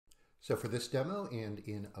So for this demo and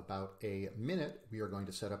in about a minute, we are going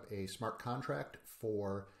to set up a smart contract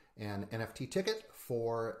for an NFT ticket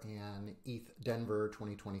for an ETH Denver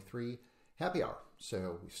 2023 happy hour.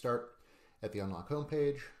 So we start at the Unlock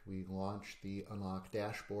homepage. We launch the Unlock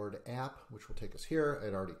dashboard app, which will take us here.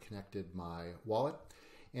 I'd already connected my wallet.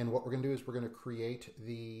 And what we're going to do is we're going to create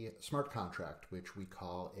the smart contract, which we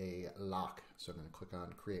call a lock. So I'm going to click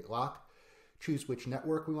on Create Lock. Choose which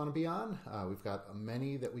network we want to be on. We've got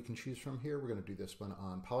many that we can choose from here. We're going to do this one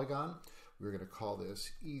on Polygon. We're going to call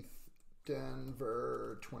this ETH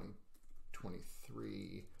Denver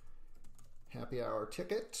 2023 happy hour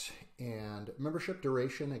ticket. And membership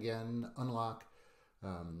duration, again, Unlock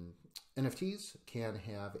NFTs can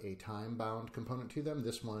have a time-bound component to them.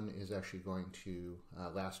 This one is actually going to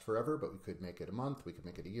last forever, but we could make it a month, we could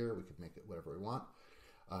make it a year, we could make it whatever we want.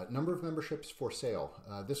 Number of memberships for sale.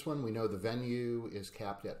 This one, we know the venue is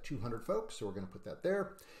capped at 200 folks, so we're going to put that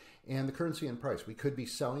there. And the currency and price. We could be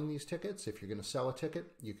selling these tickets. If you're going to sell a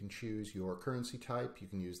ticket, you can choose your currency type. You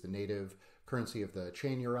can use the native currency of the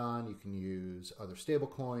chain you're on. You can use other stable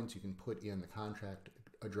coins. You can put in the contract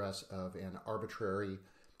address of an arbitrary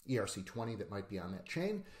ERC20 that might be on that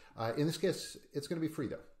chain. In this case, it's going to be free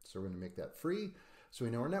though. So we're going to make that free. So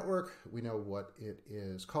we know our network, we know what it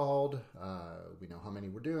is called, we know how many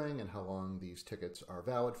we're doing and how long these tickets are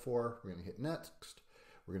valid for. We're going to hit next.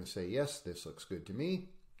 We're going to say, yes, this looks good to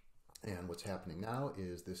me. And what's happening now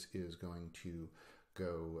is this is going to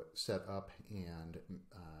go set up and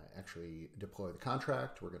actually deploy the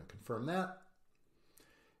contract. We're going to confirm that.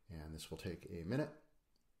 And this will take a minute.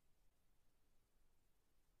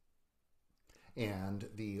 And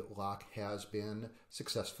the lock has been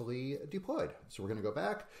successfully deployed. So we're going to go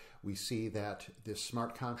back. We see that this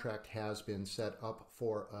smart contract has been set up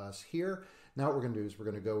for us here. Now what we're going to do is we're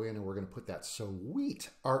going to go in and we're going to put that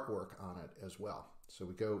sweet artwork on it as well. So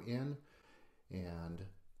we go in and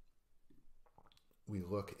we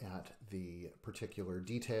look at the particular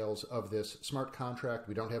details of this smart contract.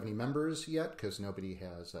 We don't have any members yet because nobody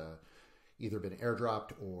has either been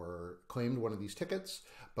airdropped or claimed one of these tickets,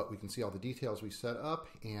 but we can see all the details we set up.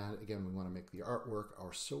 And again, we want to make the artwork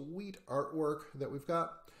our sweet artwork that we've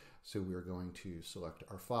got. So we're going to select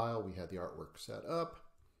our file. We had the artwork set up.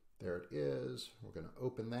 There it is. We're going to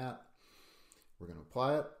open that. We're going to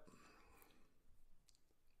apply it.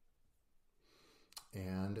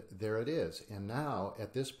 And there it is. And now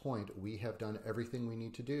at this point, we have done everything we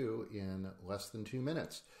need to do in less than 2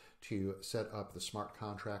 minutes to set up the smart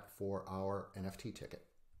contract for our NFT ticket.